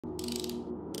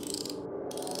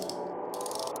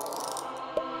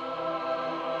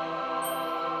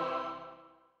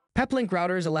Peplink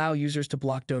routers allow users to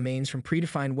block domains from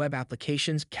predefined web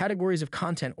applications, categories of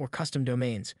content, or custom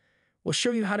domains. We'll show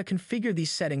you how to configure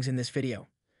these settings in this video.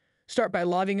 Start by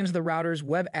logging into the router's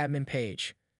web admin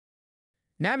page.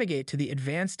 Navigate to the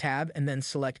Advanced tab and then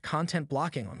select Content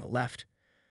Blocking on the left.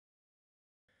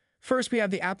 First, we have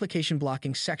the Application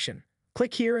Blocking section.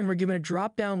 Click here and we're given a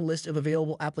drop-down list of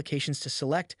available applications to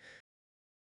select.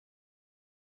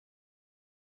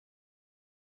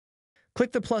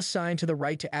 Click the plus sign to the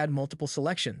right to add multiple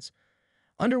selections.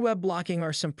 Under web blocking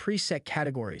are some preset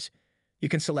categories. You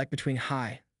can select between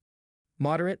high,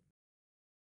 moderate,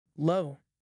 low,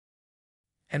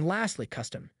 and lastly,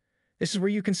 custom. This is where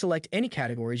you can select any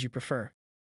categories you prefer.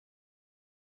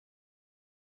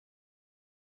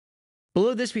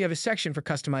 Below this, we have a section for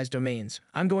customized domains.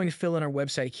 I'm going to fill in our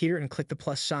website here and click the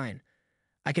plus sign.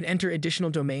 I can enter additional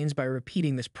domains by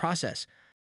repeating this process.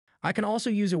 I can also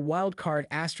use a wildcard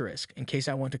asterisk in case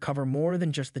I want to cover more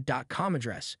than just the .com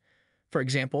address. For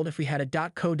example, if we had a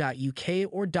 .co.uk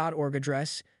or .org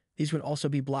address, these would also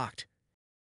be blocked.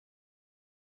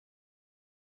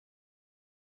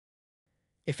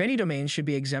 If any domains should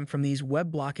be exempt from these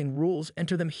web blocking rules,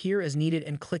 enter them here as needed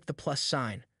and click the plus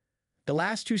sign. The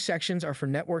last two sections are for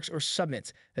networks or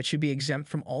subnets that should be exempt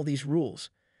from all these rules.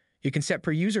 You can set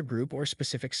per user group or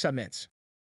specific subnets.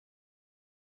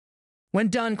 When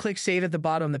done, click Save at the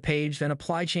bottom of the page, then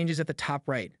Apply Changes at the top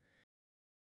right.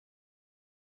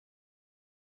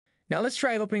 Now let's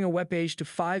try opening a web page to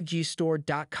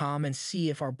 5gstore.com and see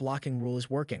if our blocking rule is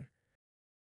working.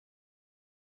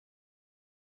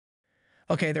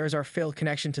 Okay, there's our failed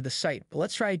connection to the site, but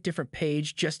let's try a different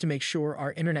page just to make sure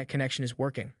our internet connection is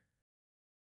working.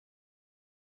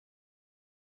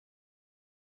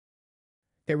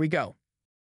 There we go.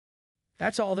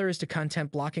 That's all there is to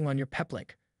content blocking on your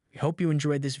Peplink. We hope you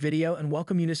enjoyed this video and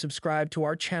welcome you to subscribe to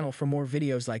our channel for more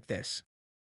videos like this.